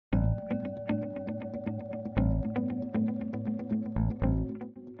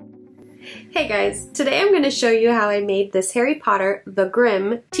Hey guys, today I'm going to show you how I made this Harry Potter The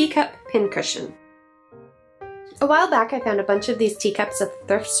Grimm teacup pincushion. A while back I found a bunch of these teacups at the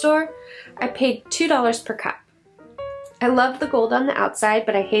thrift store. I paid $2 per cup. I loved the gold on the outside,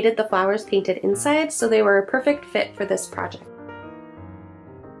 but I hated the flowers painted inside, so they were a perfect fit for this project.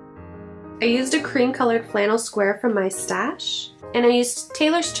 I used a cream colored flannel square from my stash, and I used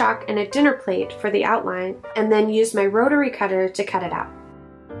tailor's chalk and a dinner plate for the outline, and then used my rotary cutter to cut it out.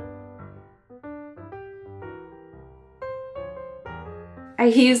 I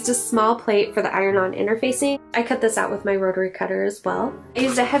used a small plate for the iron-on interfacing. I cut this out with my rotary cutter as well. I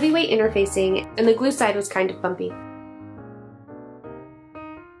used a heavyweight interfacing, and the glue side was kind of bumpy.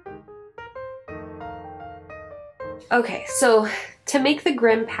 Okay, so to make the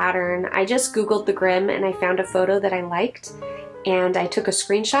Grimm pattern, I just Googled the Grimm and I found a photo that I liked, and I took a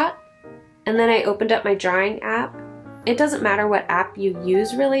screenshot, and then I opened up my drawing app. It doesn't matter what app you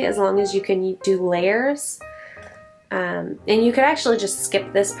use really, as long as you can do layers. And you could actually just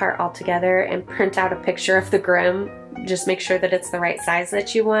skip this part altogether and print out a picture of the Grimm. Just make sure that it's the right size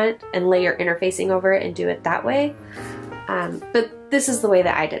that you want and lay your interfacing over it and do it that way. But this is the way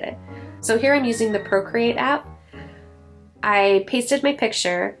that I did it. So here I'm using the Procreate app. I pasted my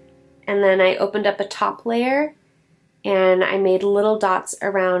picture and then I opened up a top layer and I made little dots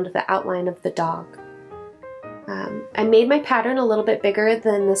around the outline of the dog. I made my pattern a little bit bigger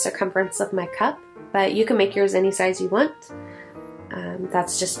than the circumference of my cup, but you can make yours any size you want.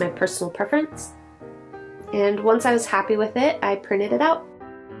 That's just my personal preference. And once I was happy with it, I printed it out.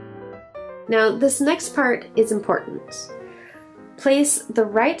 Now this next part is important. Place the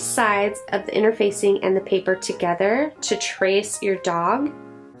right sides of the interfacing and the paper together to trace your dog.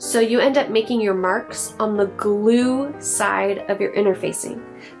 So you end up making your marks on the glue side of your interfacing.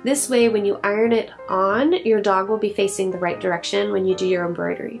 This way, when you iron it on, your dog will be facing the right direction when you do your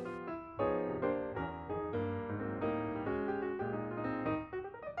embroidery.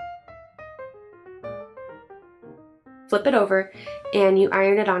 Flip it over and you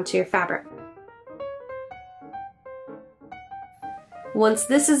iron it onto your fabric. Once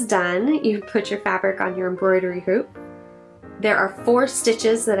this is done, you put your fabric on your embroidery hoop. There are 4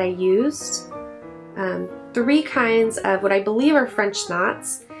 stitches that I used, 3 kinds of what I believe are French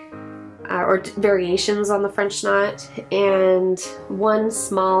knots, or variations on the French knot, and 1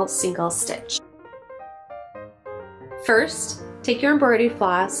 small single stitch. First, take your embroidery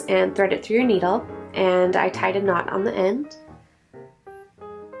floss and thread it through your needle, and I tied a knot on the end.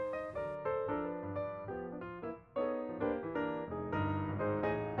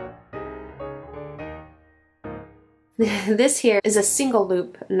 This here is a single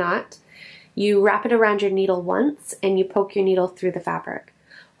loop knot. You wrap it around your needle once and you poke your needle through the fabric.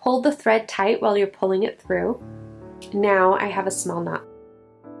 Hold the thread tight while you're pulling it through. Now I have a small knot.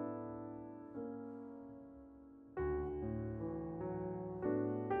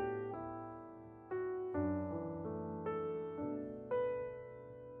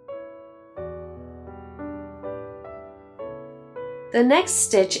 The next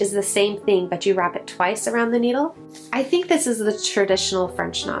stitch is the same thing, but you wrap it twice around the needle. I think this is the traditional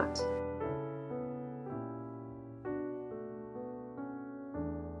French knot.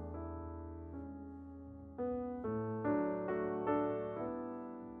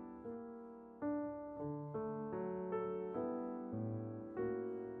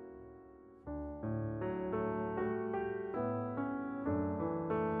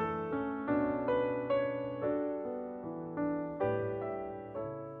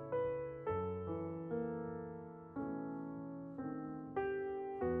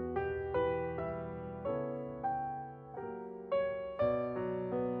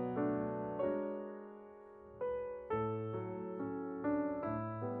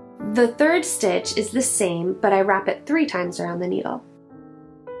 The third stitch is the same, but I wrap it 3 times around the needle.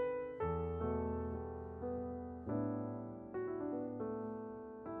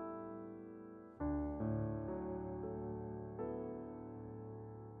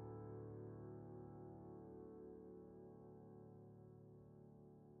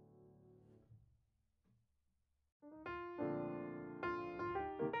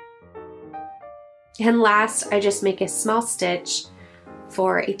 And last, I just make a small stitch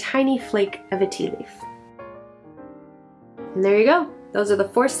for a tiny flake of a tea leaf. And there you go. Those are the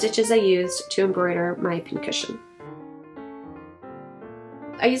 4 stitches I used to embroider my pincushion.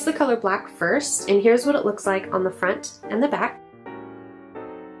 I used the color black first, and here's what it looks like on the front and the back.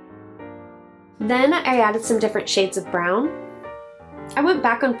 Then I added some different shades of brown. I went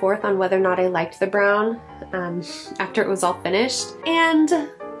back and forth on whether or not I liked the brown after it was all finished, and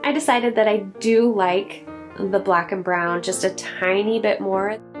I decided that I do like the black and brown just a tiny bit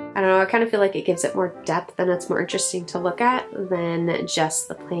more. I don't know, I kind of feel like it gives it more depth and it's more interesting to look at than just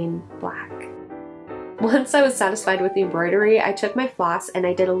the plain black. Once I was satisfied with the embroidery, I took my floss and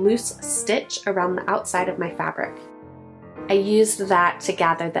I did a loose stitch around the outside of my fabric. I used that to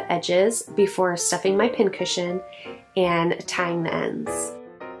gather the edges before stuffing my pincushion and tying the ends.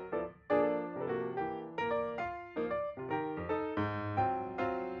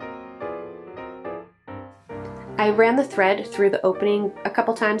 I ran the thread through the opening a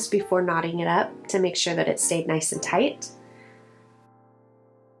couple times before knotting it up to make sure that it stayed nice and tight.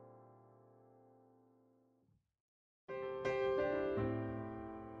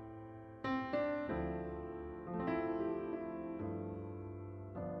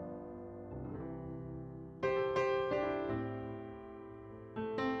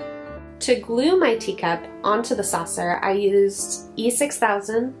 To glue my teacup onto the saucer, I used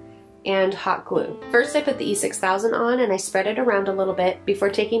E6000 and hot glue. First I put the E6000 on and I spread it around a little bit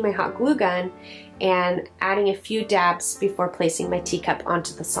before taking my hot glue gun and adding a few dabs before placing my teacup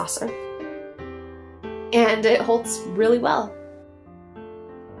onto the saucer. And it holds really well.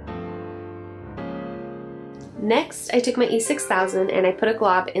 Next, I took my E6000 and I put a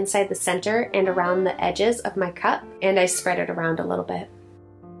glob inside the center and around the edges of my cup and I spread it around a little bit.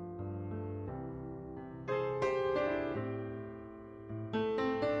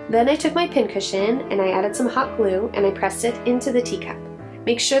 Then I took my pincushion and I added some hot glue and I pressed it into the teacup.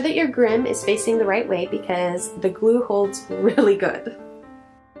 Make sure that your grim is facing the right way because the glue holds really good.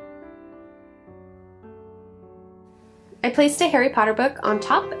 I placed a Harry Potter book on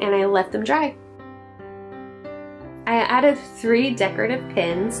top and I left them dry. I added 3 decorative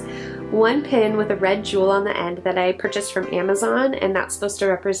pins, one pin with a red jewel on the end that I purchased from Amazon and that's supposed to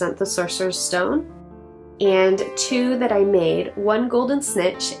represent the Sorcerer's Stone, and 2 that I made, one golden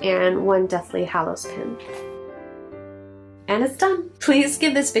snitch and one Deathly Hallows pin. And it's done. Please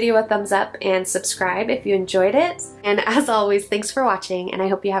give this video a thumbs up and subscribe if you enjoyed it. And as always, thanks for watching and I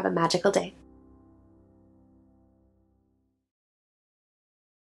hope you have a magical day.